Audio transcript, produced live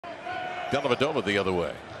Dellavedova the other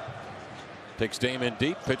way. Takes Dame in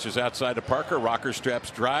deep, pitches outside to Parker. Rocker straps,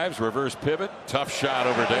 drives, reverse pivot. Tough shot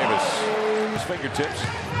over Davis. His fingertips.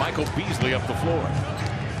 Michael Beasley up the floor.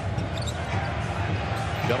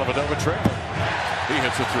 Dellavedova trailing. He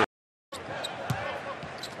hits it through.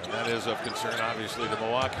 And that is of concern, obviously, to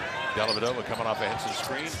Milwaukee. Dellavedova coming off a Henson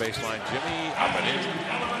screen. Baseline Jimmy up and in.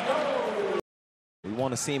 We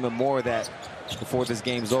want to see him in more of that before this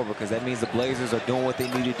game's over, because that means the Blazers are doing what they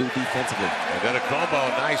need to do defensively. And then a combo,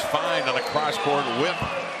 nice find on a cross-court whip.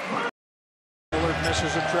 Lillard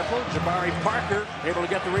misses a triple. Jabari Parker able to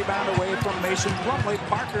get the rebound away from Mason Plumlee.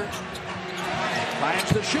 Parker finds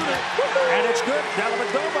the shooter, and it's good.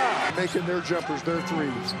 Dellavedova making their jumpers, their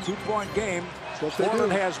threes. 2-point game. What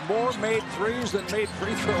Portland has more made threes than made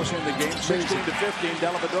free throws in the game. 16 to 15.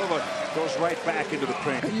 Dellavedova goes right back into the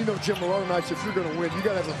paint. And you know, Jim, a lot of nights, if you're going to win, you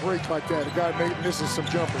got to have a break like that. A guy misses some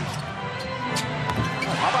jumpers.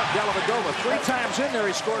 How about Dellavedova? 3 times in there,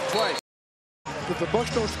 he scored twice. If the Bucks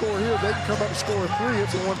don't score here, they can come up and score a 3.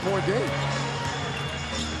 It's a 1-point game.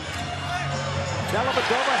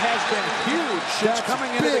 Dellavedova has been huge since coming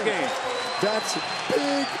into the game. That's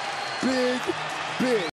big, big, big.